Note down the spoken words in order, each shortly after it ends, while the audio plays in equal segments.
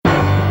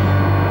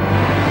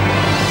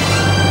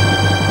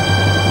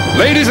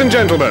Ladies and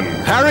gentlemen,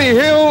 Harry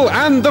Hill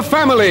and the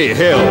Family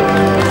Hill.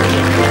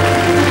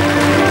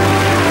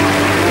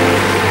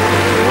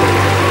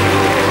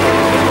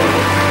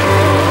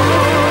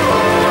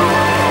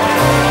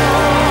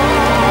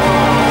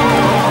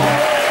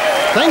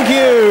 Thank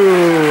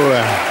you,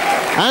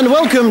 and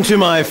welcome to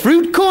my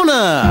fruit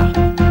corner.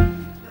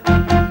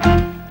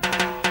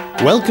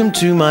 Welcome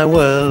to my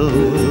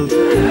world.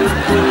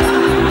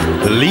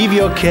 Leave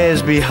your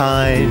cares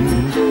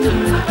behind.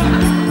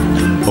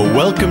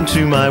 Welcome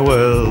to my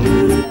world.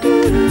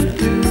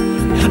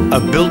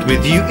 Built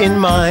with you in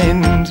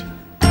mind.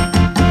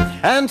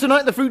 And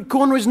tonight the fruit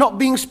corner is not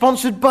being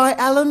sponsored by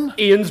Alan.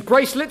 Ian's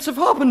Bracelets of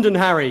Harpenden,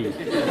 Harry.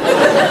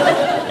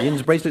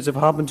 Ian's Bracelets of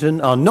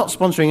Harpenden are not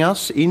sponsoring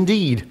us,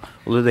 indeed.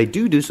 Although they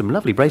do some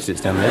lovely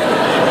bracelets down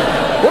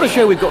there. What a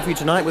show we've got for you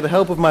tonight with the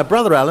help of my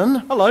brother Alan.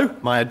 Hello.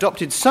 My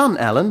adopted son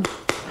Alan.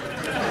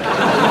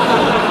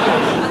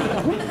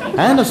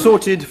 And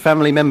assorted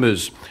family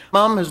members.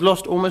 Mum has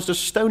lost almost a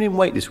stone in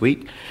weight this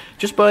week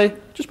just by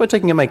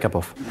taking her makeup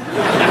off.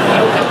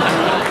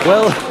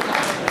 Well,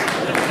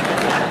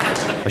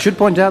 I should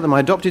point out that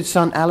my adopted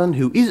son Alan,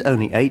 who is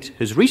only 8,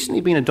 has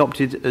recently been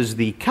adopted as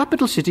the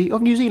capital city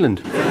of New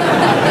Zealand.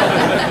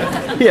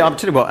 Yeah, I'll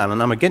tell you what,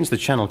 Alan, I'm against the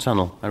Channel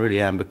Tunnel. I really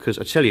am, because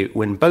I tell you,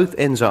 when both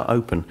ends are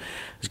open,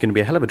 there's going to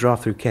be a hell of a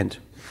draft through Kent.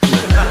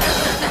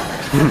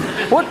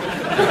 What?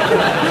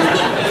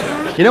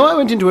 You know, I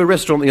went into a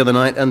restaurant the other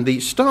night and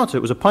the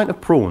starter was a pint of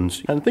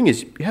prawns. And the thing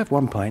is, you have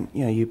one pint,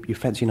 you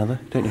fancy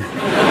another, don't you?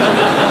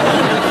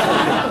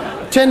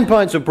 10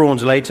 pints of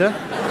prawns later,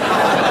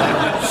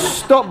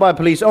 stopped by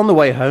police on the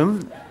way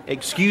home.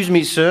 Excuse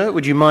me, sir,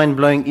 would you mind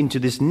blowing into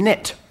this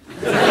net?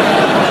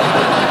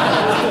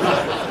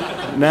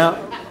 Now,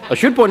 I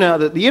should point out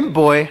that the imp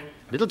boy,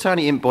 little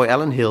tiny imp boy,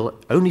 Alan Hill,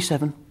 only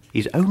 7,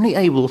 is only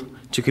able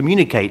to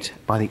communicate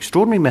by the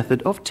extraordinary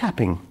method of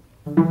tapping.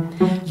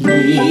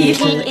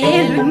 Little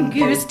Ellen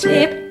goose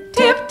tip,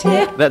 tip,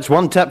 tip. That's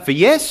 1 tap for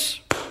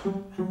yes.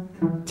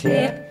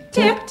 Tip,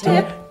 tip,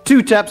 tip.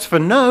 2 taps for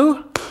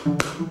no.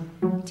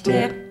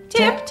 Tip,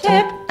 tip,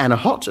 tip. And a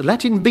hot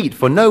Latin beat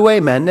for no way,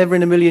 man, never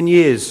in a million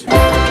years.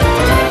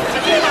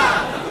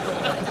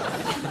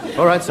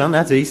 All right, son,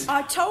 that's easy.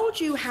 I told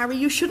you, Harry,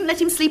 you shouldn't let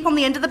him sleep on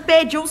the end of the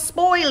bed. You'll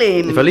spoil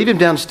him. If I leave him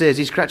downstairs,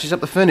 he scratches up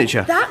the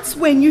furniture. That's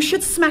when you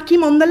should smack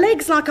him on the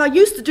legs like I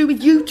used to do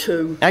with you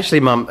two. Actually,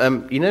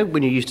 Mum, you know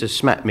when you used to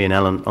smack me and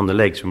Alan on the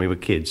legs when we were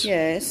kids?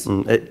 Yes.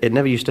 It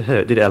never used to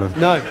hurt, did it, Alan?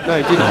 No,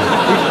 it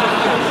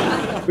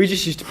didn't. We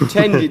just used to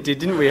pretend it did,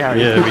 didn't we,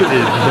 Harry? Yeah, we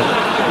did.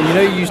 You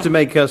know you used to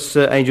make us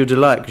Angel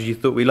Delight because you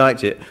thought we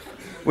liked it.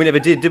 We never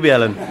did we,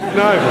 Alan?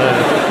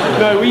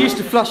 No, we used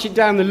to flush it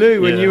down the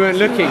loo when you weren't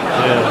looking.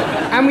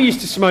 Yeah. And we used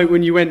to smoke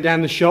when you went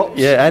down the shops.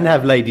 Yeah, and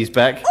have ladies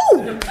back.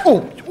 Oh,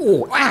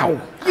 ow.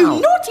 You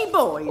naughty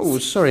boys. Oh,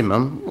 sorry,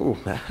 Mum. Oh,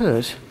 that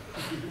hurt.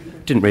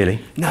 Didn't really.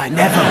 No,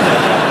 never.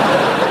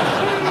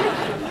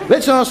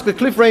 Let's ask the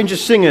Cliff Ranger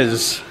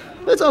Singers.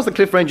 Let's ask the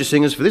Cliff Ranger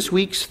Singers for this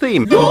week's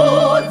theme.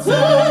 Lords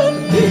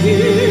and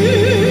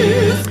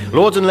ladies.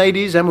 Lords and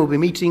ladies, and we'll be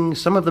meeting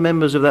some of the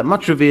members of that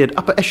much revered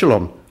upper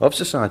echelon of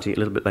society a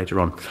little bit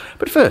later on.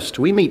 But first,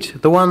 we meet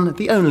the one,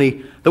 the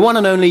only, the one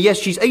and only, yes,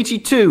 she's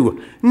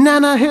 82,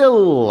 Nana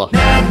Hill.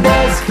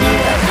 Nana's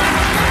here.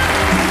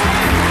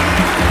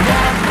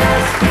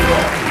 Nana's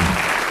here.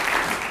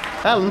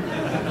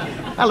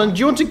 Alan, do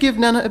you want to give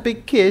Nana a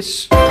big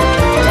kiss? All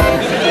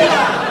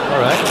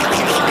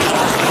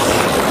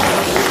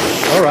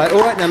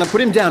right, Nana,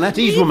 put him down. At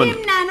ease, woman. Leave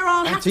him, Nana,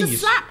 I'll have to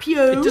slap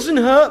you. It doesn't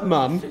hurt,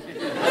 Mum.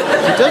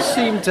 She does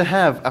seem to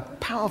have a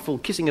powerful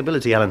kissing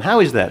ability, Alan. How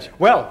is that?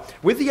 Well,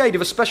 with the aid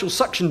of a special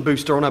suction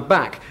booster on her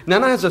back,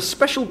 Nana has a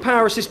special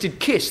power-assisted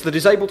kiss that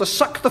is able to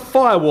suck the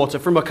firewater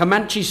from a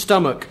Comanche's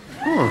stomach.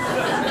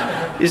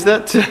 Is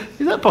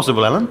that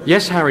possible, Alan?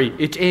 Yes, Harry,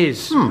 it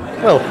is.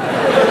 Well,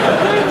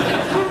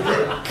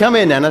 come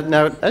here, Nana.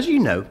 Now, as you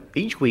know,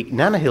 each week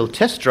Nana Hill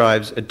test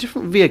drives a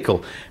different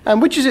vehicle.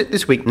 And which is it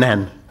this week,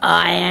 Nan?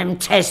 I am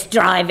test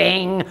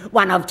driving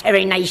one of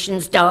Terry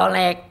Nation's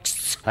Daleks.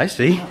 I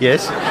see,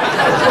 yes.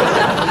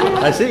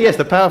 I see, yes,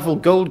 the powerful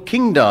Gold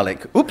King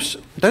Dalek. Oops,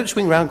 don't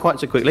swing round quite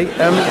so quickly.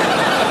 How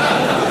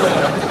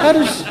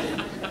does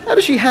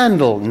she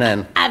handle,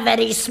 Nan? A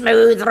very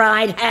smooth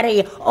ride,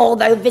 Harry,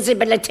 although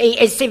visibility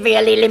is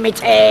severely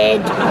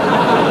limited.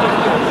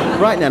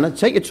 Right, Nana,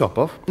 take your top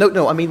off.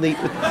 No, I mean the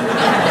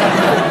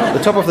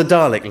top off the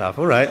Dalek, love,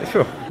 all right,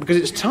 sure. Because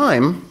it's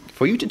time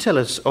for you to tell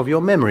us of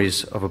your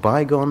memories of a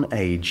bygone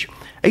age.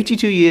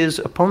 82 years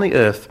upon the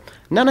earth.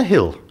 Nana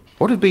Hill,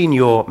 what have been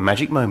your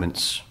magic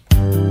moments?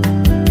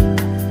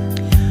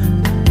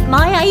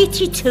 My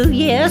 82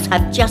 years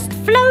have just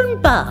flown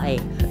by.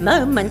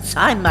 Moments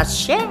I must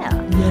share.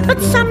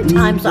 But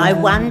sometimes I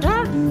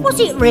wonder, was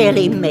it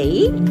really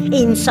me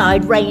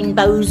inside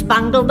Rainbow's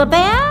Bungle the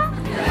Bear?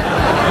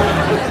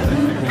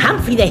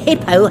 Humphrey the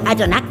Hippo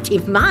had an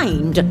active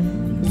mind.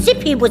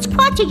 Zippy was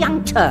quite a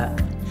young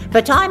Turk.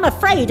 But I'm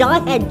afraid I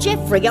had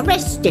Geoffrey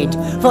arrested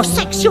for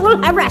sexual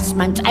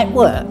harassment at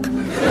work.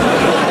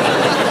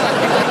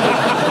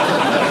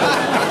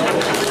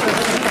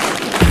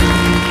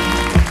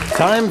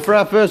 Time for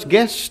our first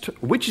guest.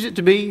 Which is it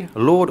to be,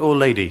 Lord or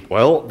Lady?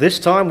 Well, this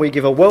time we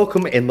give a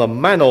welcome in the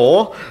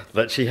manner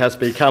that she has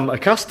become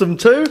accustomed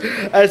to,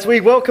 as we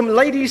welcome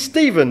Lady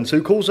Stevens,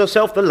 who calls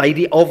herself the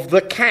Lady of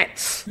the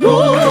Cats.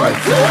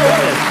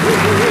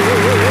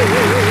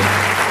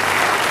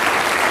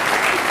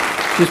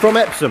 She's from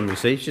Epsom, you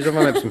see. She's from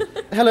Epsom.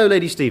 Hello,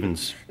 Lady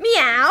Stevens.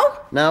 Meow.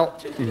 Now,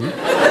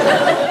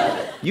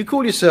 you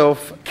call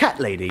yourself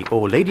Cat Lady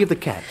or Lady of the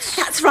Cats.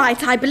 That's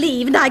right, I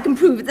believe, and I can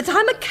prove that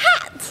I'm a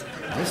cat.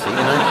 I see.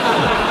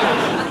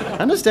 I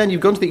understand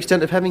you've gone to the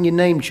extent of having your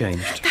name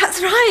changed.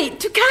 That's right,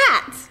 to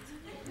Cat.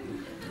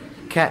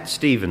 Cat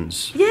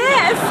Stevens.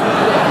 Yes.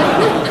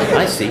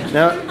 I see.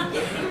 Now,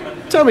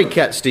 tell me,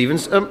 Cat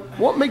Stevens,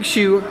 what makes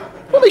you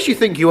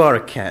think you are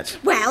a cat?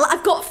 Well,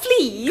 I've got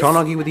fleas. Can't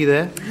argue with you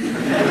there.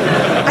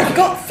 I've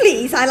got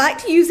fleas. I like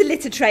to use a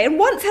litter tray and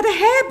once had a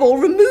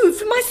hairball removed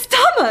from my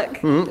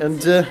stomach.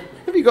 And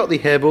have you got the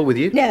hairball with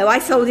you? No, I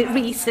sold it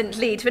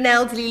recently to an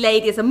elderly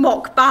lady as a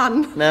mock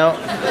bun. Now,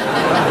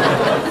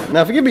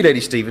 forgive me, Lady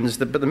Stevens,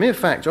 but the mere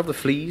fact of the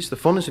fleas, the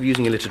fondness of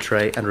using a litter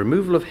tray, and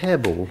removal of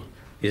hairball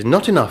is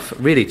not enough,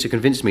 really, to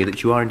convince me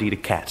that you are indeed a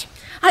cat.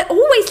 I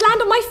always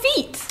land on my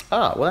feet.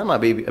 Ah, well, that might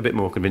be a bit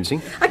more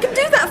convincing. I can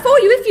do that for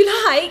you if you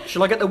like.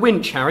 Shall I get the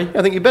winch, Harry?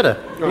 I think you better.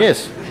 Right.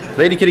 Yes.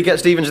 Lady Kitty Cat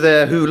Stevens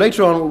there, who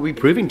later on will be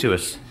proving to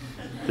us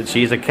that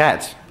she is a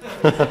cat.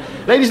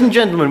 Ladies and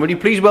gentlemen, will you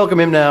please welcome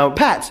him now,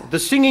 Pat, the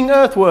singing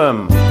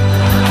earthworm.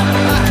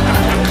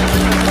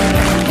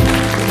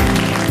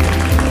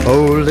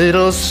 Oh,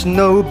 little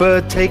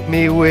snowbird, take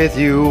me with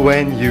you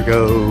when you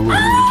go.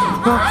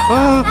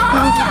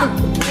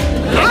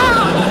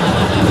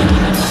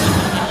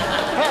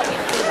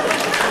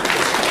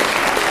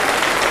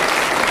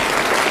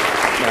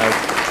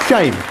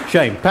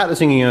 Shame. Pat the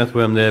singing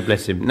earthworm there,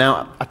 bless him.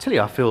 Now, I tell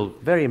you, I feel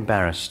very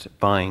embarrassed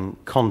buying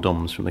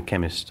condoms from the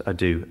chemist. I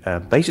do.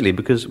 Basically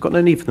because I've got no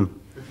need for them.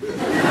 Fruit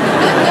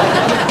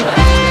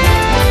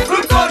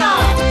corner!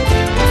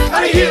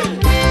 Harry Hill!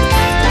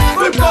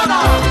 Fruit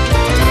corner!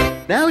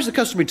 Now is the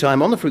customary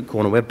time on the Fruit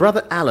Corner where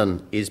Brother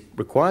Alan is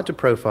required to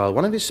profile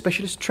one of his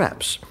specialist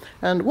traps.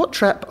 And what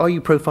trap are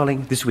you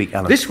profiling this week,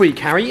 Alan? This week,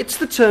 Harry, it's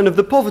the turn of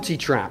the poverty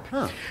trap.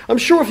 Oh. I'm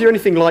sure if you're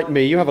anything like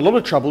me, you have a lot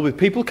of trouble with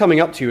people coming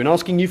up to you and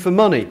asking you for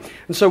money.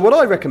 And so what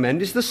I recommend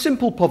is the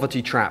simple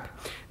poverty trap.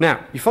 Now,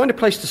 you find a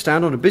place to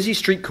stand on a busy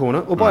street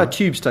corner or by a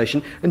tube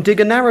station and dig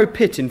a narrow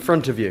pit in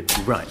front of you.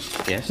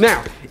 Right, yes.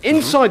 Now,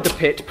 inside the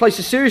pit, place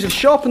a series of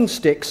sharpened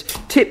sticks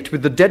tipped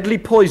with the deadly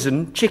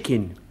poison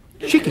chicken.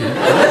 Chicken?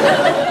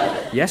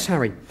 Yes,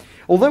 Harry.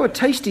 Although a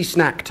tasty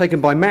snack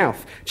taken by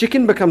mouth,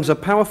 chicken becomes a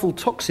powerful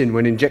toxin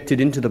when injected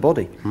into the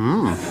body.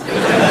 Well,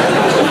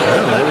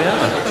 there we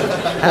are.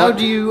 How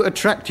do you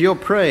attract your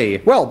prey?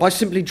 Well, by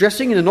simply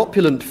dressing in an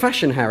opulent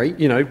fashion, Harry.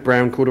 You know,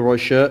 brown corduroy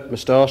shirt,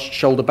 moustache,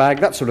 shoulder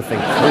bag, that sort of thing.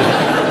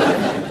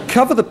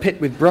 Cover the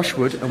pit with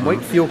brushwood and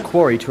wait for your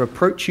quarry to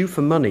approach you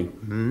for money.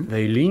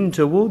 They lean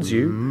towards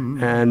you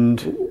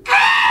and...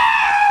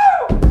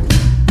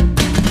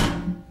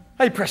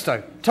 Hey,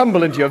 presto,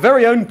 tumble into your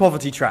very own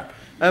poverty trap.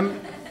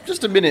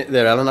 Just a minute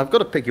there, Alan. I've got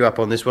to pick you up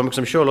on this one because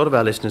I'm sure a lot of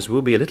our listeners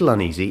will be a little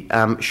uneasy.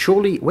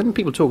 Surely, when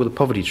people talk of the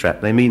poverty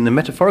trap, they mean the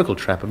metaphorical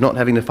trap of not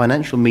having the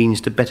financial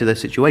means to better their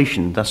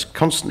situation, thus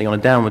constantly on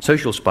a downward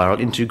social spiral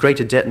into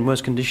greater debt and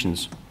worse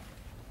conditions.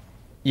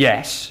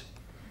 Yes,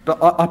 but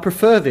I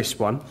prefer this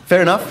one.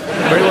 Fair enough.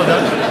 Very well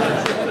done.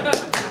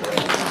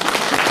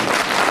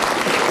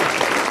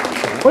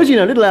 Well, as you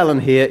know, little Alan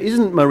here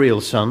isn't my real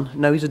son.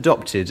 No, he's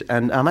adopted,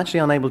 and I'm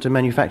actually unable to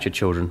manufacture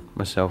children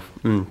myself.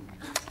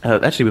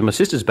 Actually, with my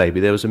sister's baby,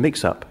 there was a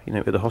mix-up, you know,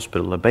 at the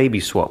hospital, a baby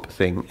swap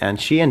thing,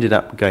 and she ended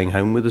up going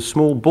home with a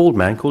small bald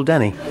man called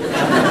Danny.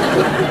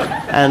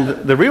 And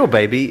the real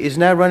baby is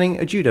now running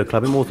a judo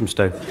club in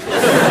Walthamstow.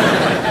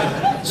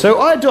 So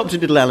I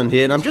adopted little Alan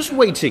here, and I'm just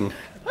waiting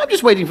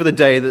for the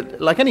day that,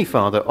 like any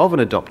father of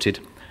an adopted,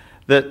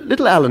 that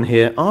little Alan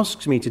here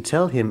asks me to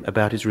tell him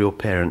about his real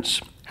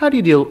parents. How do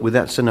you deal with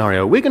that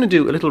scenario? We're going to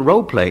do a little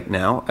role play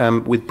now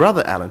with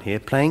Brother Alan here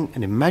playing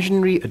an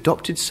imaginary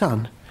adopted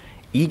son,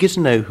 eager to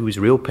know who his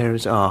real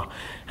parents are,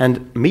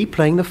 and me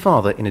playing the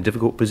father in a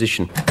difficult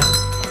position.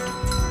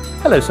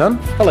 Hello, son.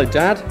 Hello,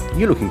 Dad.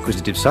 You look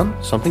inquisitive, son.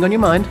 Something on your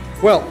mind?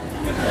 Well,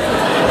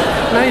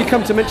 now you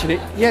come to mention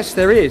it, yes,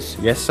 there is.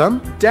 Yes, son?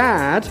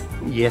 Dad,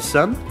 Yes,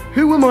 son?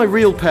 who were my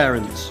real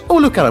parents? Oh,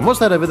 look, Alan, what's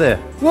that over there?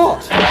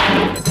 What?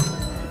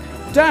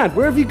 Dad,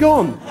 where have you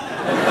gone?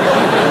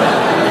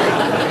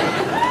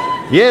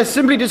 Yes,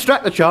 simply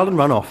distract the child and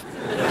run off.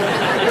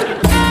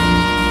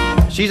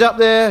 She's up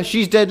there,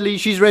 she's deadly,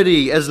 she's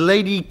ready, as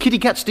Lady Kitty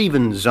Cat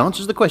Stevens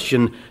answers the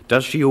question,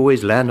 does she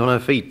always land on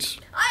her feet?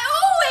 I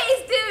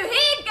always do.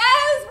 Here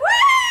goes.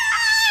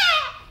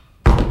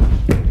 Wah!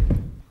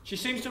 She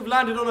seems to have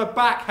landed on her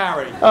back,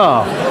 Harry.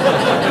 Oh.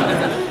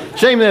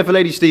 Shame there for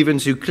Lady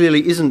Stevens, who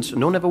clearly isn't,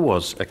 nor never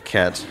was, a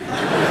cat.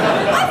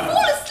 I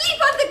fall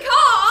asleep under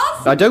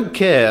cars. I don't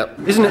care,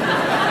 isn't it?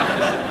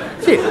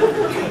 See,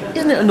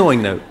 isn't it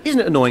annoying, though?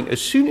 Isn't it annoying?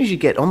 As soon as you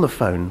get on the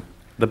phone,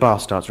 the bar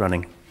starts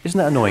running. Isn't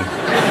that annoying?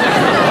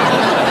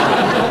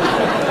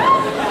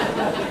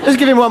 Let's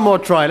give him one more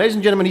try. Ladies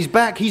and gentlemen, he's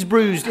back, he's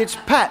bruised. It's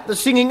Pat, the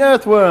singing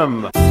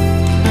earthworm.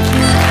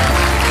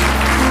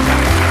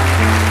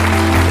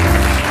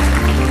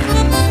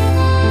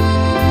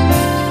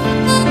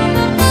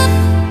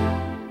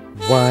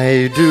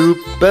 Why do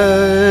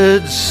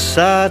birds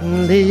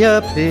suddenly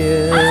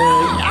appear?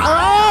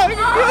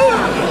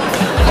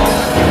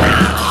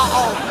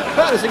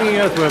 Pat, the singing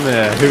earthworm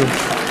there, who...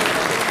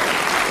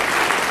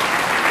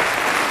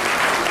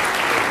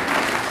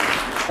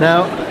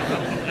 Now,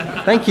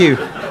 thank you.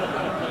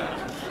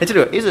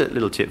 Here's a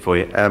little tip for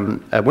you.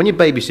 When you're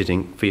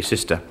babysitting for your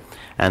sister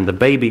and the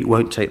baby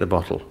won't take the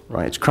bottle,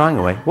 right, it's crying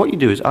away, what you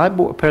do is, I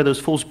bought a pair of those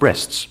false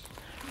breasts,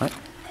 right?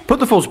 Put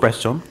the false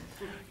breasts on,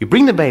 you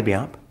bring the baby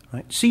up,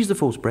 right, sees the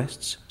false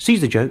breasts, sees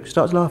the joke,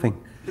 starts laughing.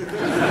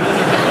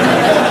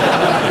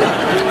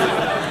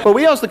 Well,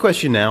 we ask the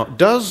question now,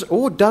 does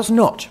or does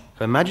not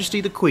Her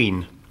Majesty the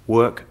Queen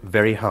work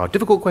very hard?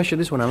 Difficult question,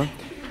 this one, Alan.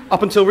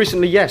 Up until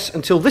recently, yes,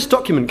 until this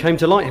document came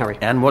to light, Harry.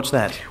 And what's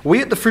that?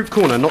 We at the Fruit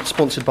Corner, not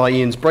sponsored by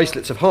Ian's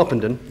Bracelets of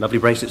Harpenden... Lovely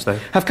bracelets, though.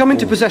 ...have come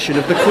into possession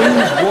of the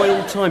Queen's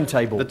Royal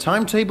Timetable. The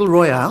Timetable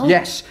Royale?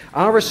 Yes.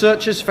 Our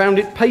researchers found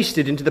it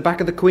pasted into the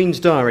back of the Queen's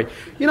diary.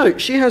 You know,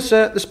 she has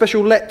the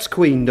special Let's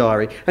Queen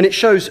diary, and it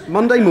shows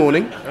Monday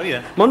morning... Oh,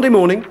 yeah. Monday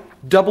morning,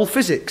 double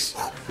physics.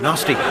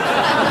 Nasty.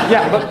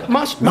 Yeah, but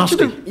much of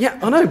the, yeah,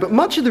 I know, but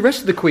much of the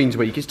rest of the Queen's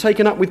Week is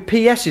taken up with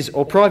PSs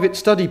or private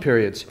study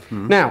periods.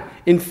 Now,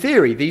 in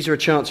theory, these are a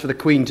chance for the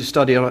Queen to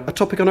study a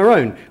topic on her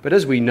own, but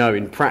as we know,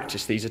 in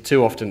practice, these are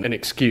too often an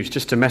excuse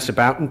just to mess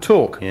about and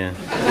talk. Yeah.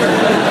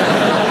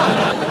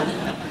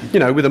 You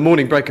know, with a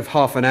morning break of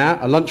half an hour,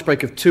 a lunch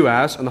break of 2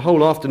 hours, and the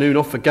whole afternoon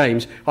off for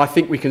games, I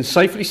think we can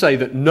safely say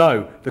that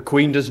no, the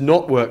Queen does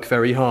not work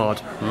very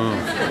hard.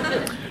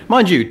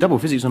 Mind you, double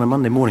physics on a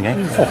Monday morning, eh?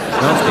 Oh,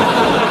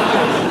 nasty.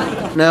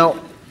 Now,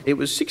 it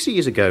was 60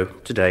 years ago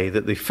today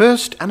that the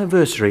first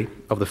anniversary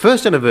of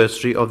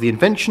the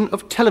invention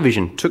of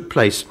television took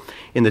place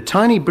in the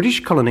tiny British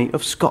colony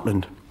of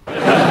Scotland.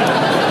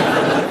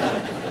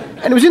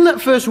 And it was in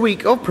that first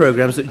week of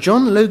programmes that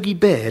John Logie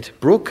Baird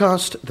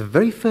broadcast the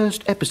very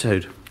first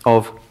episode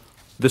of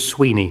The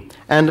Sweeney.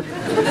 And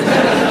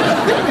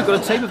I think we've got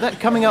a tape of that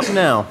coming up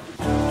now.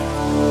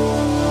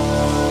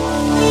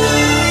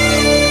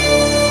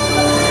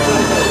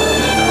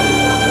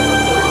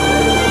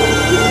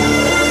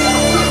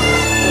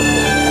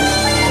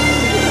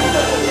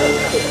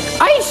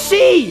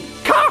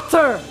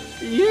 Carter!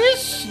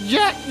 Yes,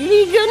 Jack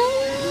Regan?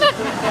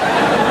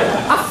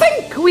 I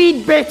think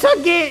we'd better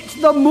get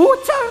the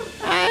motor.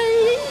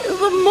 Aye,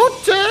 the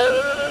motor.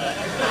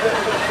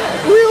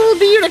 We'll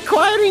be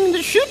requiring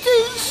the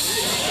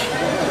shooters.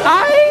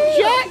 Aye,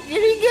 Jack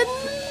Regan.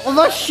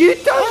 the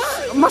shooters,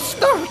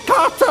 Mr.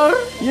 Carter.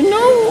 You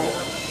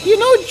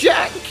know,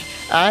 Jack,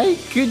 I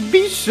could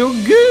be so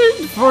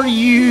good for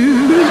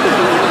you.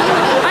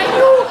 I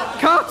know,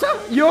 Carter,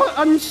 you're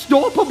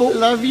unstoppable.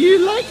 Love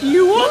you like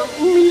you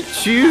want me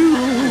to.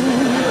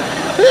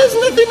 There's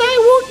nothing I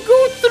won't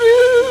go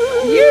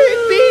through.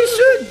 You'd be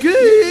so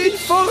good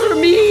for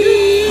me.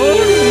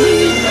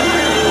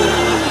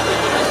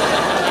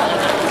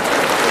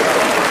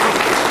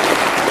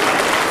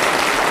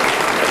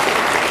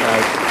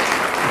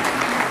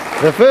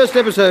 The first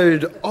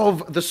episode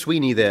of The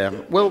Sweeney there.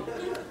 Well,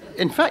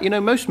 in fact, you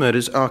know, most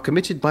murders are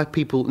committed by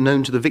people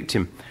known to the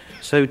victim.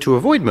 So to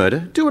avoid murder,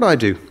 do what I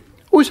do.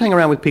 Always hang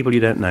around with people you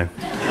don't know.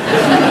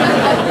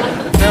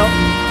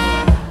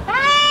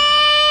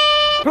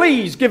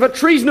 Please give a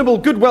treasonable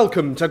good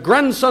welcome to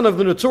grandson of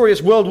the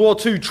notorious World War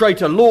II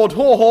traitor Lord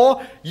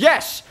Haw-Haw,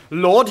 yes,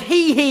 Lord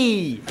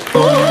Hee-Hee.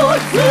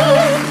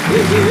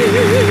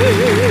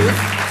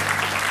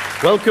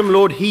 Welcome,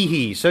 Lord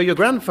Hee-Hee. So your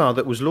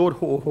grandfather was Lord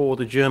Haw-Haw,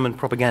 the German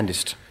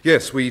propagandist.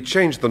 Yes, we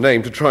changed the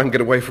name to try and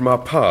get away from our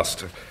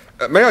past.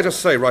 May I just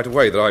say right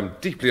away that I'm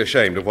deeply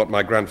ashamed of what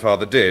my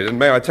grandfather did, and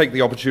may I take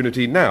the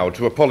opportunity now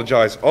to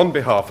apologise on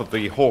behalf of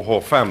the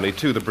Haw-Haw family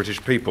to the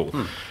British people.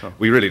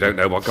 We really don't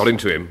know what got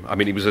into him. I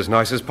mean, he was as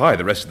nice as pie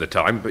the rest of the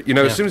time, but, you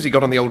know, as soon as he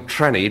got on the old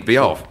tranny, he'd be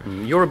off.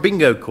 You're a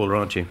bingo caller,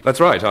 aren't you? That's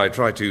right, I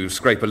try to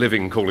scrape a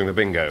living calling the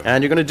bingo.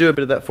 And you're going to do a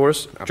bit of that for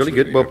us? Jolly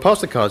Absolutely, good. Well, yeah. pass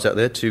the cards out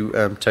there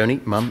to Tony,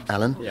 Mum,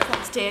 Alan.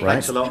 Thanks, dear. Right,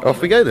 Thanks a lot.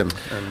 off we go then.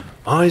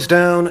 Eyes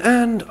down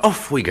and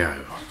off we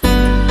go.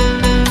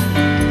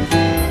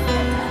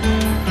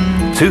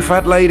 Two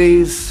Fat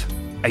Ladies,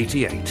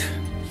 88.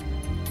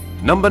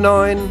 Number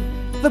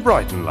 9, the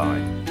Brighton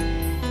Line.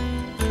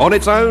 On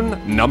its own,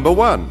 number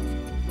 1.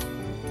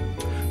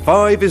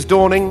 5 is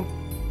dawning.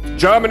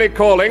 Germany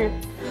calling.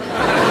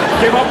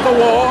 Give up the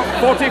war,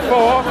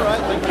 44.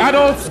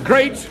 Adolf's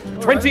great,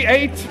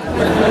 28.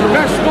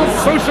 National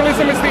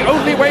Socialism is the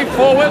only way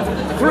forward,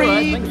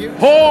 3.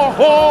 Haw,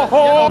 haw,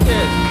 haw.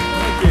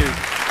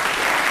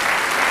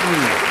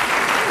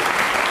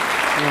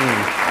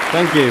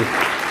 Thank you.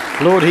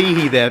 Lord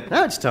Hee-Hee there.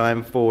 Now it's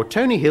time for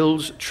Tony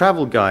Hill's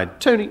travel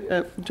guide. Tony,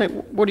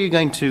 what are you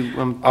going to...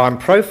 I'm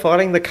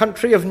profiling the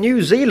country of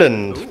New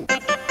Zealand.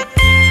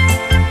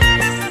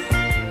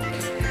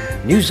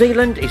 New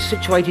Zealand is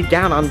situated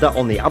down under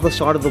on the other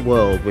side of the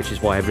world, which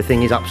is why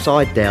everything is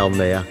upside down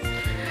there.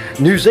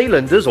 New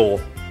Zealanders, or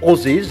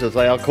Aussies as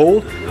they are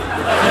called,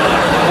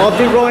 are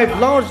derived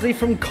largely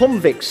from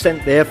convicts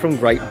sent there from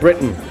Great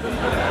Britain.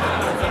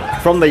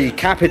 From the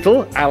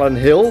capital, Allen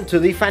Hill, to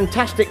the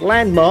fantastic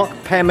landmark,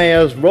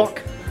 Pamairs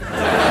Rock,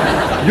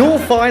 you'll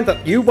find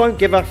that you won't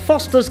give a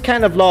Foster's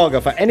can of lager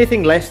for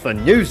anything less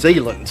than New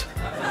Zealand.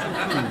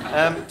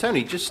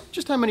 Tony,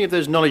 just how many of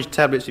those knowledge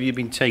tablets have you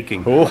been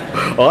taking? Oh,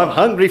 I'm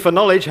hungry for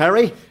knowledge,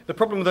 Harry. The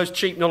problem with those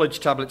cheap knowledge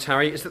tablets,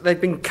 Harry, is that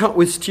they've been cut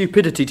with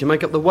stupidity to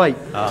make up the weight.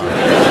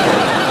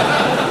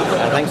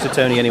 Thanks to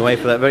Tony, anyway,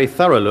 for that very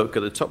thorough look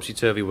at the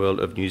topsy-turvy world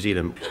of New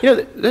Zealand. You know,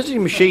 there's actually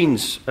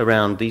machines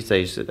around these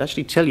days that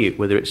actually tell you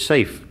whether it's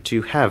safe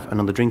to have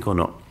another drink or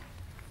not.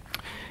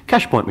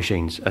 Cash point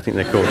machines, I think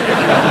they're called.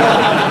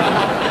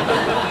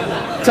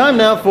 Time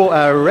now for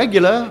our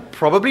regular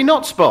Probably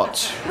Not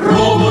spot.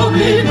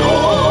 Probably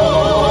not.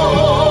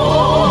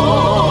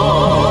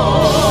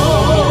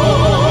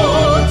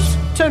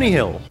 Tony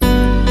Hill.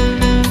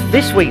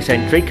 This week's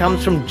entry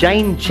comes from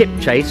Jane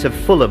Chipchase of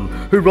Fulham,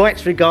 who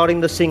writes regarding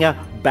the singer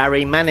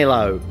Barry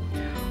Manilow.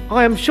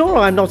 I am sure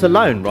I am not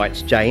alone,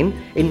 writes Jane,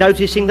 in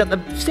noticing that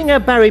the singer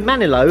Barry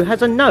Manilow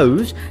has a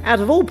nose out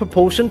of all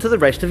proportion to the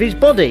rest of his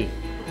body.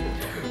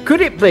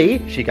 Could it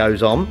be, she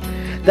goes on,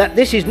 that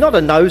this is not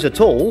a nose at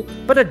all,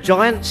 but a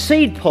giant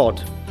seed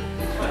pod?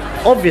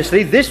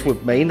 Obviously, this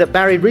would mean that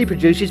Barry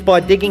reproduces by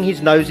digging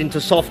his nose into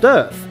soft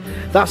earth,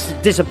 thus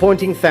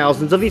disappointing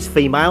thousands of his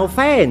female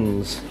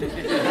fans.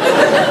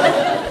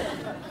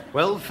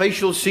 Well,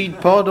 facial seed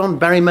pod on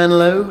Barry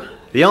Manilow?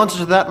 The answer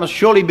to that must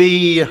surely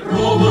be...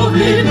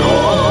 Probably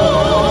not.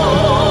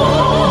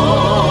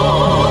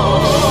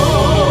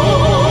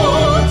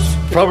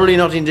 Probably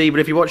not indeed, but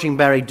if you're watching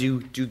Barry,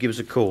 do give us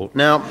a call.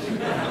 Now,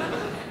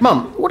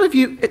 Mum, what have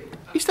you...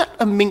 Is that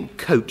a mink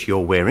coat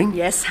you're wearing?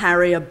 Yes,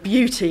 Harry, a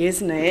beauty,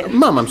 isn't it?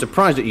 Mum, I'm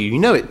surprised at you. You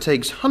know it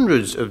takes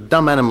hundreds of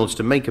dumb animals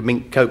to make a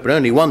mink coat, but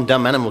only one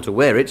dumb animal to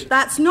wear it.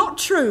 That's not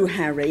true,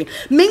 Harry.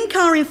 Mink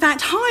are, in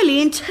fact,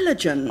 highly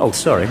intelligent. Oh,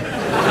 sorry.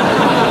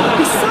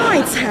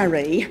 Besides,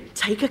 Harry,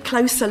 take a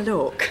closer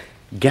look.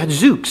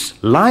 Gadzooks,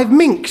 live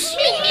minks.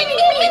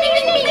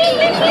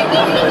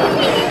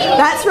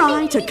 That's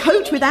right, a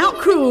coat without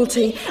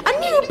cruelty. A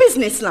new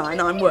business line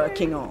I'm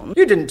working on.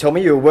 You didn't tell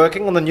me you were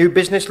working on the new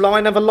business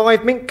line of a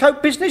live mink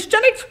coat business,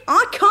 Janet.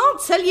 I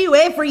can't tell you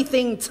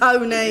everything,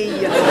 Tony.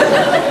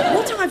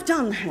 What I've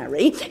done,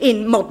 Harry,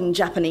 in modern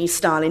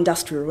Japanese-style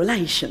industrial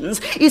relations,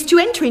 is to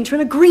enter into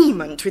an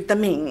agreement with the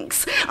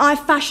minks.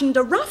 I've fashioned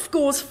a rough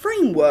gauze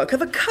framework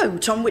of a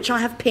coat on which I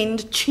have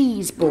pinned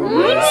cheese balls.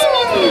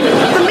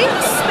 The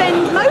minks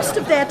spend most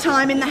of their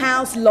time in the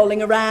house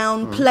lolling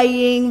around,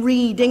 playing,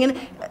 reading, and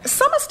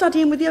some are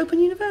studying with the Open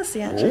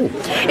University, actually.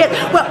 Yeah,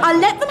 well, I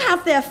let them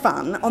have their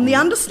fun on the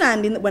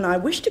understanding that when I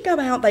wish to go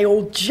out, they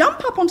all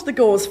jump up onto the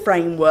gauze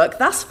framework,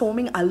 thus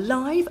forming a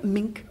live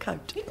mink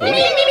coat.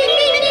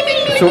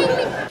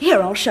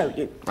 Here, I'll show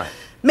you. Right.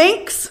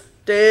 Minks,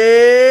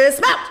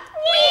 dismount!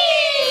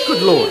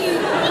 Good Lord.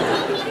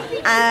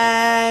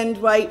 And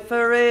wait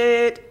for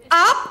it.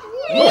 Up!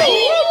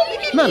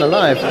 Man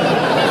alive.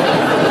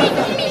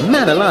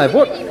 Man alive,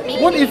 what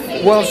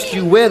if, whilst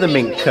you wear the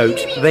mink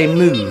coat, they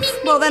move?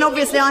 Well, then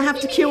obviously I have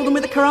to kill them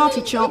with a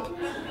karate chop.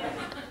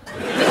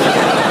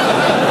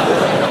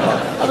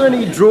 Are there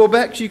any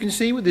drawbacks you can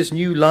see with this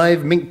new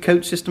live mink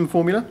coat system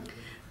formula?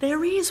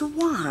 There is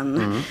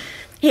one.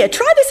 Here,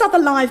 try this other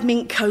live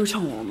mink coat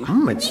on.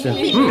 It's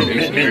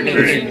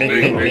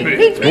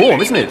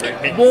warm, isn't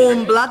it?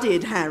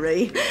 Warm-blooded,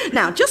 Harry.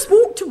 Now, just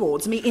walk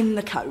towards me in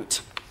the coat.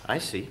 I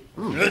see.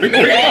 I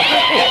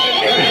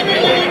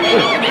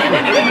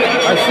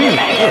see.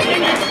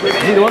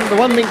 See, the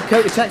one mink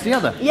coat attacks the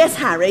other. Yes,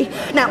 Harry.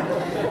 Now,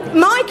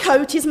 my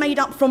coat is made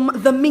up from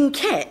the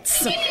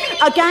Minkettes,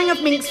 a gang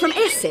of minks from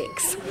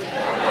Essex.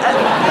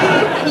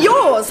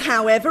 Yours,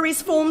 however,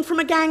 is formed from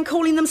a gang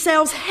calling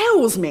themselves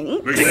Hell's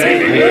Minks,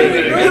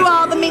 who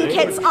are the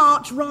Minkettes'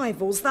 arch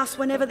rivals. Thus,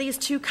 whenever these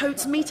two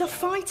coats meet, a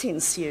fight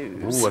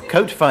ensues. Ooh, a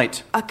coat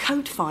fight. A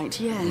coat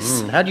fight,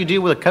 yes. How do you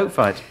deal with a coat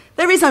fight?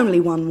 There is only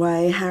one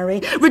way,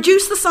 Harry.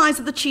 Reduce the size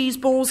of the cheese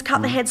balls,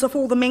 cut the heads off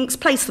all the minks,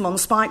 place them on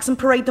spikes and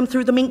parade them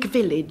through the mink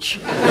village.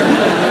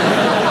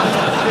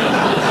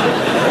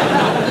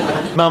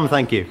 Mum,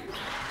 thank you.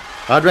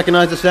 I'd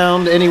recognise the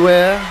sound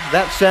anywhere.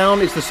 That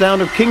sound is the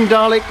sound of King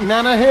Dalek,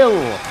 Nana Hill.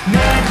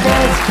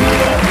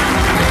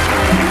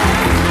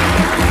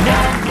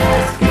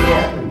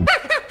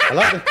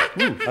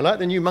 I like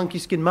the new monkey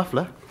skin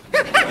muffler.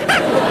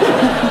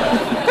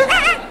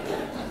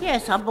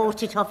 Yes, I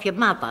bought it off your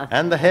mother.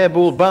 And the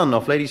hairball bun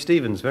off Lady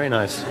Stevens. Very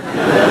nice.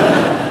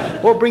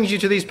 What brings you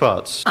to these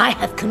parts? I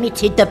have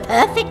committed the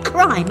perfect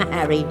crime,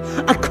 Harry.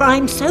 A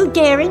crime so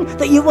daring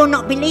that you will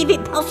not believe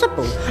it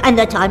possible, and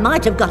that I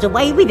might have got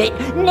away with it.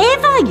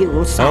 Never,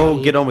 you'll say.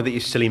 Oh, get on with it, you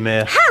silly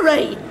mare.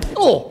 Harry!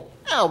 Oh,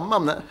 ow,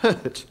 Mum, that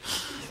hurt.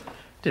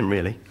 Didn't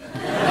really.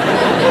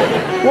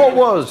 What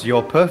was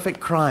your perfect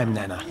crime,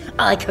 Nana?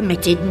 I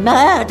committed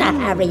murder,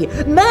 Harry.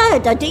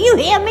 Murder, do you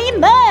hear me?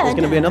 Murder! There's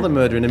going to be another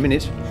murder in a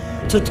minute.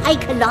 To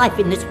take a life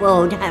in this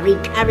world, Harry,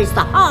 carries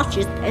the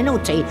harshest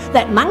penalty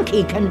that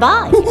monkey can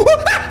buy.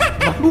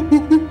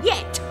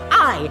 Yet,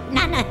 I,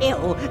 Nana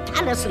Hill,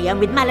 callously and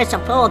with malice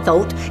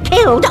aforethought,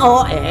 killed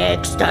or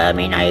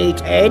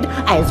exterminated,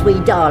 as we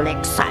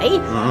Daleks say,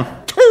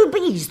 2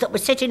 bees that were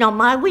sitting on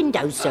my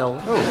windowsill.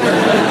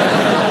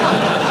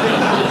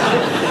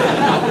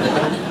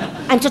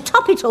 And to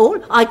top it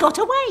all, I got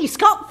away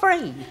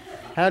scot-free.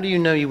 How do you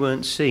know you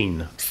weren't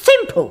seen?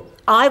 Simple.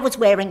 I was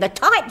wearing the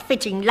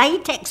tight-fitting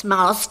latex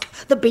mask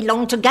that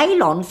belonged to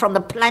Galon from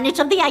the Planet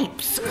of the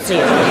Apes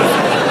series.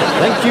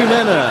 Thank you,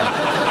 Nana.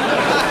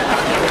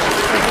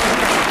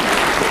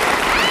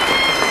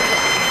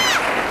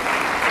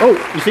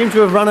 Oh, you seem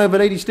to have run over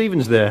Lady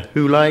Stevens there,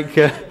 who,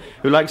 like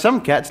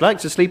some cats,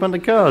 likes to sleep under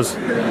cars.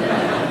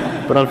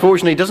 But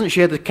unfortunately doesn't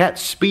share the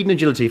cat's speed and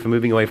agility for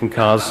moving away from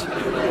cars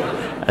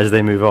as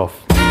they move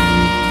off.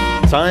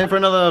 Time for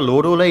another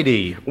Lord or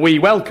Lady. We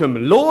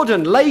welcome Lord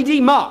and Lady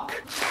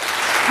Muck.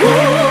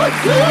 Lord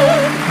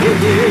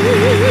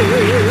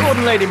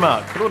and Lady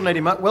Muck. Lord and Lady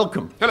Muck,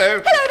 welcome.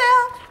 Hello. Hello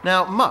there.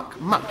 Now, Muck.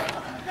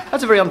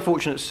 That's a very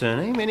unfortunate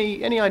surname.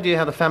 Any idea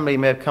how the family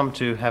may have come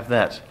to have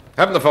that?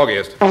 Haven't the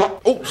foggiest.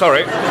 Oh,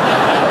 sorry.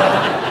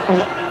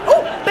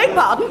 Oh, beg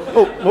pardon.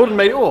 Oh, Lord and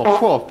Lady. Oh,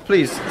 poor,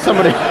 please,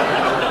 somebody.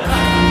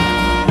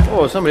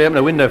 Oh, somebody open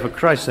a window for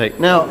Christ's sake.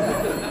 Now.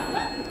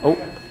 Oh,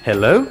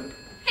 hello.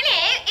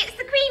 Hello, it's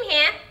the Queen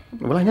here.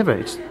 Well, I never.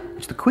 It's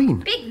the Queen.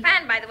 Big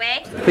fan, by the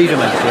way. Please, Your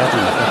Majesty.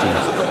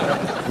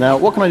 At ease. Now,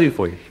 what can I do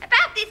for you?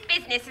 About this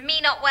business of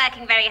me not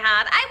working very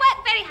hard. I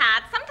work very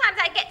hard. Sometimes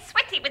I get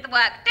sweaty with the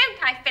work,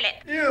 don't I,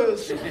 Philip?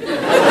 Yes.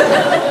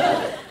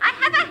 I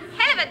have a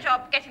hell of a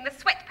job getting the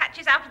sweat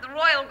patches out of the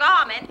royal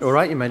garments. All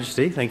right, Your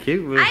Majesty. Thank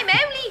you. I'm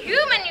only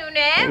human, you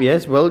know.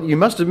 Yes, well, you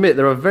must admit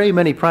there are very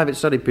many private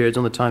study periods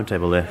on the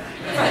timetable there.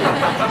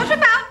 What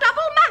about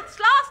double maths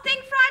last thing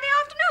Friday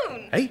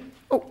afternoon? Hey?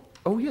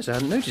 Oh, yes, I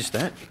hadn't noticed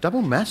that.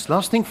 Double maths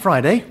last thing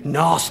Friday.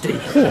 Nasty.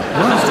 Oh,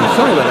 nasty.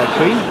 Sorry about that,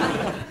 Queen.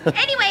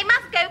 Anyway,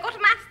 must go. Got a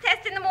maths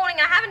test in the morning.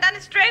 I haven't done a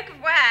stroke of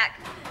work.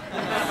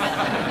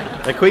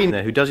 The Queen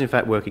there, who does in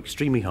fact work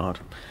extremely hard.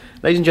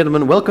 Ladies and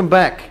gentlemen, welcome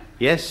back.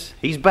 Yes,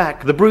 he's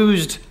back. The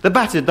bruised, the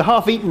battered, the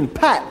half-eaten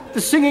Pat, the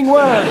singing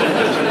word.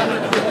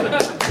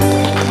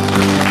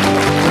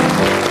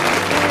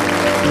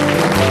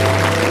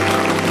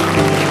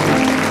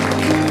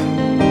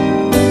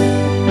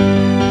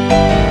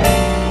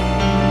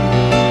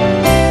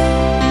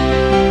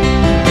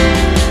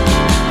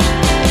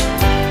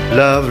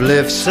 Love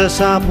lifts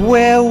us up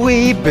where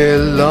we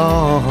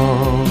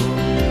belong,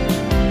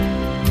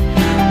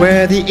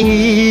 where the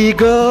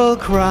eagle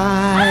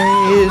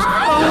cries.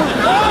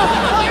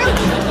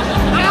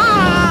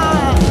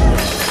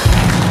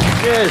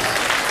 Yes.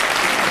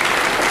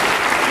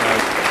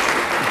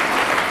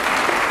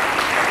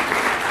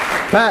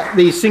 Pat,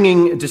 the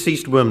singing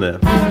deceased worm there.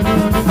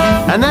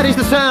 And that is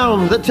the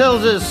sound that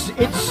tells us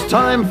it's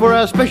time for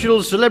our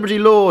special celebrity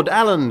lord,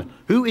 Alan.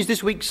 Who is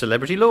this week's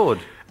celebrity lord?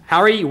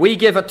 Harry, we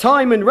give a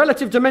time and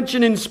relative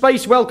dimension in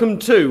space welcome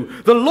to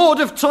the Lord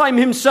of Time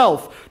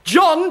himself,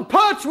 John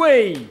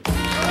Pertwee.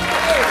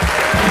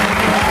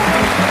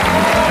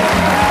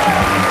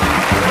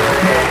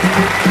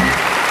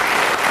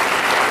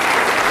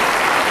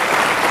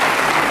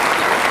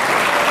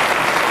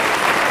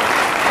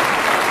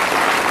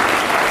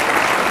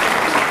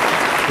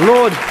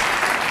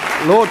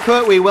 Lord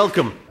Pertwee,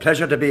 welcome.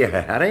 Pleasure to be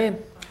here, Harry.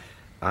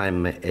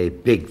 I'm a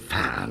big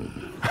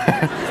fan.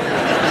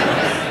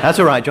 That's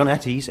all right, John.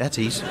 At ease, at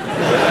ease.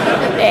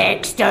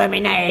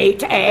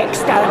 Exterminate!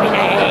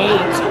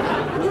 Exterminate!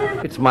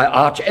 It's my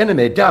arch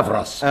enemy,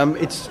 Davros.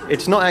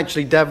 It's not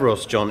actually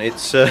Davros, John.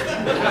 It's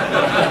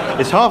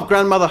half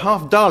grandmother,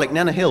 half Dalek,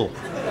 Nana Hill.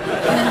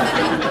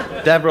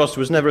 Davros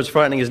was never as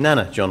frightening as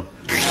Nana, John.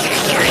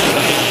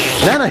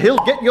 Nana Hill,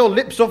 get your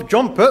lips off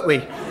John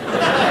Pertwee.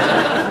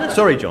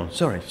 Sorry, John.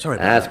 Sorry.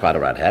 That's quite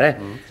all right, Harry.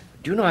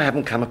 Do you know I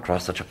haven't come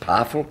across such a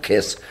powerful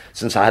kiss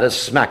since I had a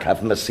smacker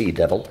from a sea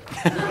devil?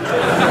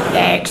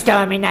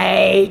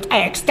 Exterminate!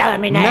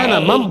 Exterminate!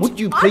 Nana, Mum, would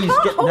you please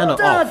get Nana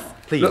off?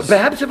 Please. Look,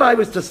 perhaps if I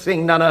was to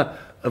sing Nana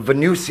a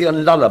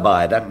Venusian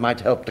lullaby, that might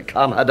help to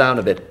calm her down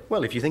a bit.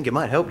 Well, if you think it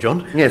might help,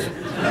 John. Yes.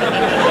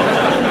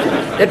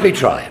 Let me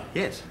try.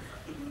 Yes.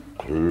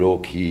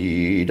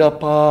 Klokida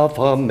pa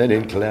van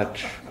mijn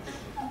kletsch.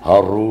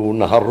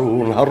 Haroon,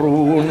 Haroon,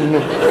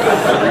 Haroon.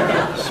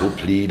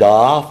 Suplida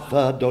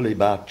afa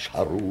dolibach.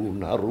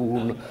 Haroon,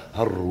 Haroon,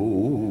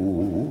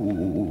 Haroon.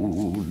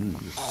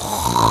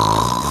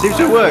 Seems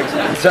to have worked.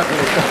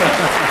 Certainly.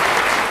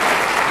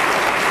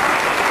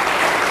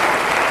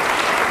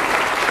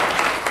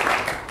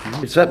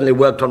 It certainly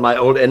worked on my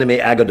old enemy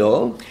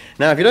Agador.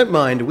 Now, if you don't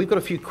mind, we've got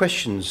a few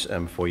questions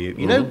for you.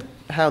 You know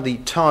how the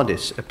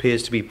TARDIS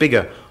appears to be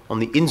bigger on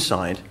the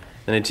inside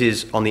than it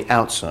is on the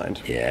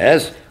outside?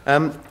 Yes.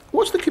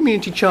 What's the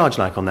community charge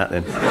like on that,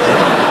 then?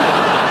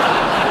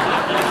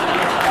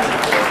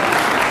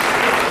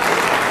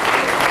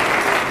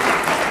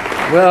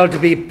 Well, to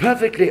be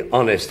perfectly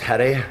honest,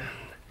 Harry,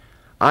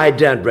 I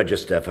don't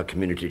register for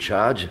community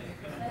charge.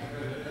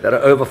 There are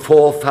over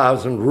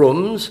 4,000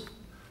 rooms,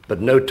 but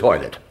no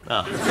toilet.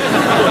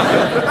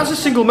 As a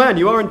single man,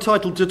 you are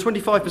entitled to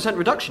 25%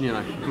 reduction, you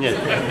know.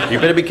 Yeah. You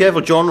better be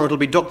careful, John, or it'll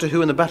be Doctor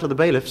Who and the Battle of the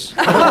Bailiffs.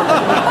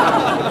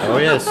 Oh,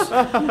 yes.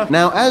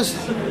 Now,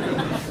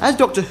 as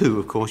Doctor Who,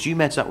 of course, you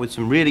met up with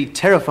some really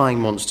terrifying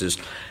monsters.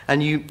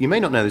 And you may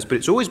not know this, but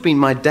it's always been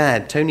my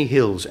dad, Tony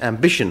Hill's,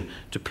 ambition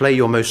to play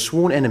your most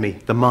sworn enemy,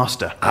 the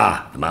Master.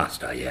 Ah, the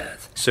Master,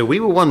 yes. So we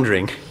were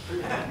wondering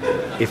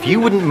if you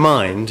wouldn't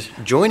mind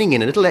joining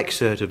in a little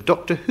excerpt of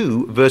Doctor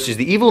Who versus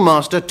the evil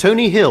Master,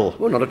 Tony Hill.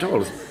 Well, not at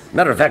all.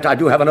 Matter of fact, I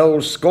do have an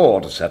old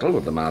score to settle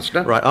with the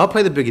Master. Right, I'll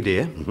play the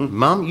Brigadier.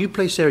 Mum, you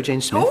play Sarah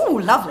Jane Smith.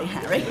 Oh, lovely,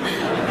 Harry.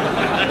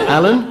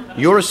 Alan,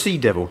 you're a Sea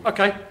Devil.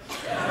 Okay.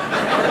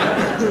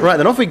 Right,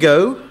 then off we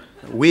go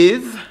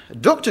with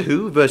Doctor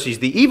Who versus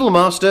the evil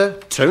Master,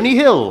 Tony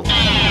Hill.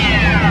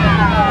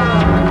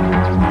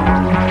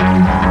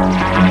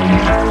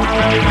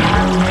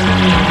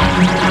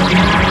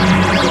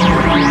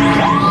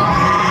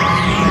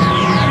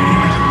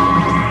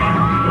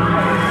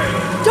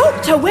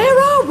 Doctor, where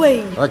are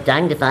we? Oh,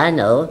 danged if I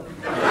know.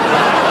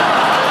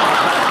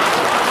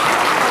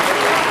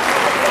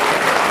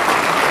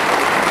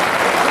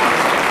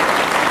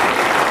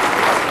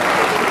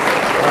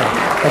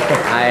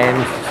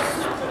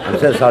 I'm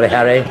so sorry,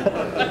 Harry.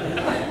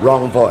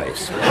 Wrong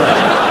voice.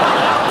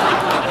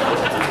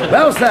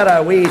 Well,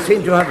 Sarah, we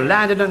seem to have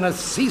landed in a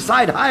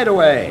seaside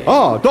hideaway.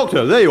 Ah,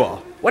 Doctor, there you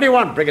are. What do you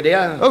want,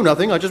 Brigadier? Oh,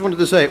 nothing. I just wanted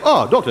to say,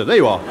 Doctor, there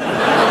you are.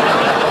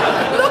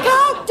 Look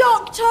out,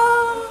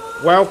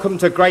 Doctor! Welcome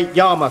to Great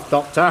Yarmouth,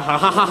 Doctor. Ha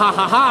ha ha ha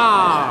ha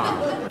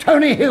ha!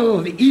 Tony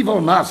Hill, the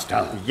evil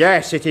Master.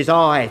 Yes, it is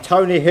I,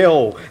 Tony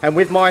Hill, and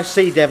with my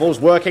Sea Devils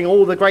working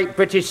all the great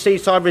British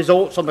seaside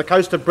resorts on the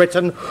coast of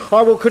Britain,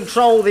 I will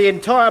control the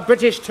entire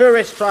British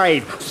tourist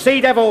trade. Sea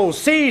Devils,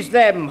 seize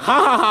them!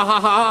 Ha ha ha ha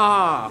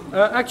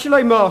ha!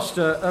 Actually,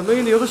 Master, me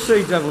and the other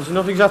Sea Devils are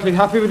not exactly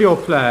happy with your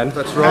plan.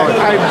 That's right.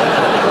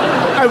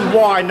 And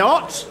why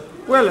not?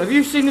 Well, have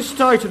you seen the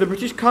state of the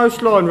British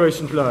coastline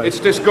recently? It's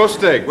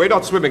disgusting. We're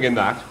not swimming in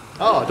that.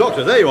 Ah,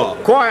 Doctor, there you are.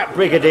 Quiet,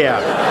 Brigadier.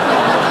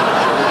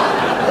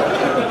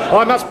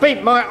 I must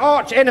beat my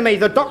arch enemy,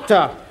 the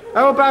Doctor.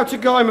 How about a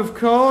game of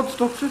cards,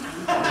 Doctor?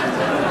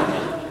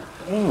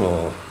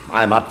 Oh,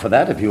 I'm up for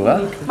that if you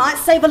are. Might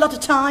save a lot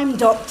of time,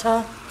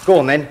 Doctor. Go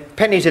on then,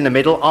 pennies in the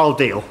middle, I'll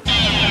deal.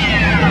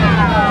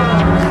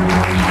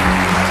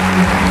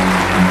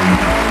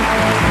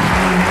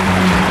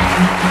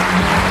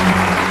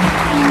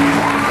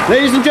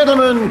 Ladies and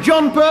gentlemen,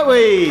 John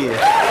Pertwee.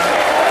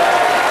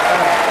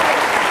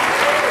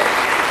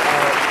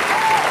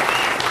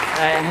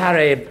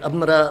 Harry, a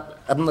bit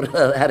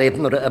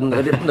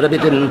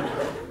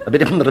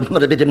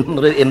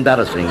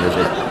embarrassing, is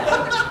it?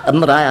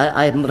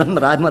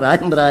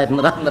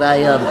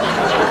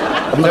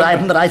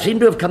 I seem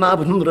to have come out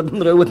with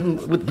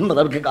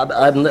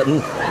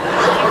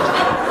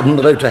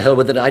to hell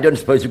with it. I don't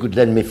suppose you could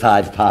lend me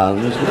 £5.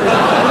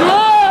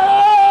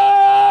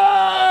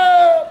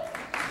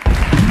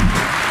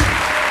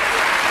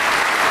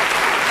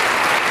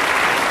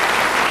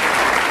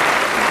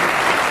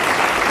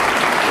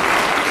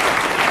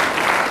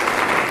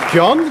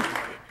 John,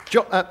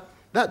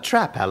 that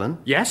trap, Alan.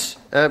 Yes?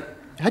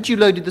 Had you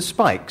loaded the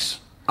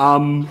spikes?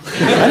 And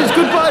it's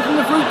goodbye from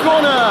the fruit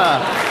corner.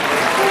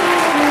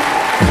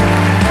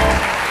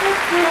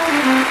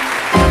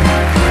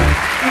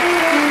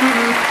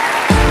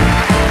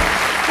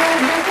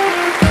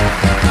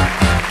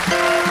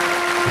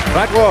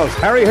 That was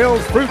Harry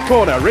Hill's Fruit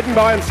Corner, written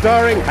by and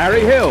starring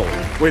Harry Hill,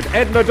 with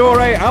Ed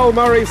Ladore, Al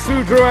Murray,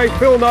 Sue Drouet,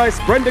 Phil Nice,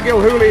 Brenda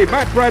Gilhooly,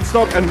 Matt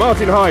Bradstock and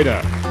Martin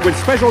Hyder, with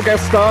special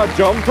guest star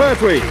John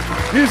Pertwee.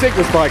 Music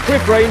was by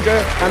Cliff Ranger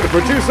and the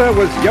producer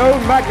was Yo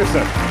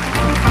Magnuson.